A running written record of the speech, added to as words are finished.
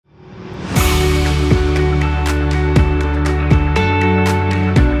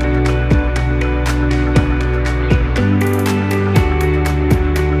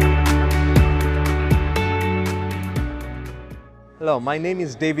My name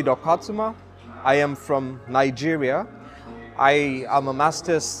is David Okpatuma. I am from Nigeria. I am a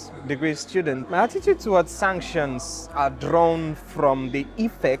master's degree student. My attitude towards sanctions are drawn from the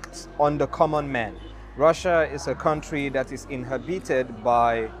effect on the common man. Russia is a country that is inhabited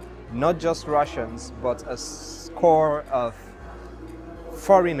by not just Russians, but a score of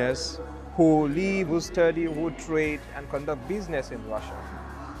foreigners who live, who study, who trade, and conduct business in Russia.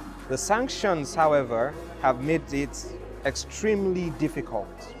 The sanctions, however, have made it extremely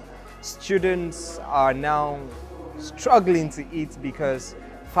difficult. Students are now struggling to eat because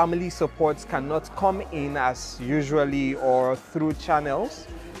family supports cannot come in as usually or through channels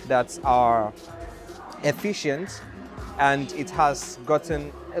that are efficient, and it has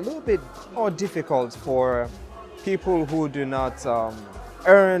gotten a little bit more difficult for people who do not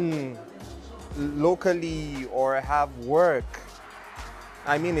earn locally or have work.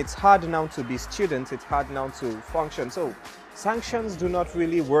 I mean, it's hard now to be students, it's hard now to function. So sanctions do not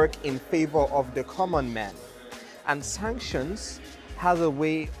really work in favor of the common man. And sanctions has a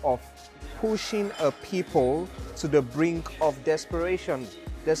way of pushing a people to the brink of desperation.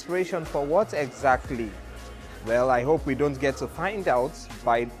 Desperation for what exactly? Well, I hope we don't get to find out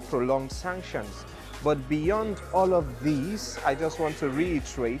by prolonged sanctions. But beyond all of these, I just want to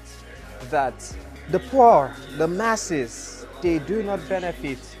reiterate that the poor, the masses, they do not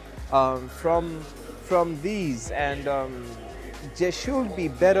benefit from these, and there should be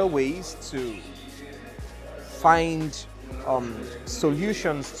better ways to find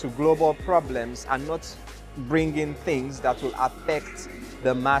solutions to global problems and not bring in things that will affect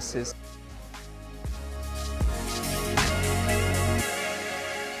the masses.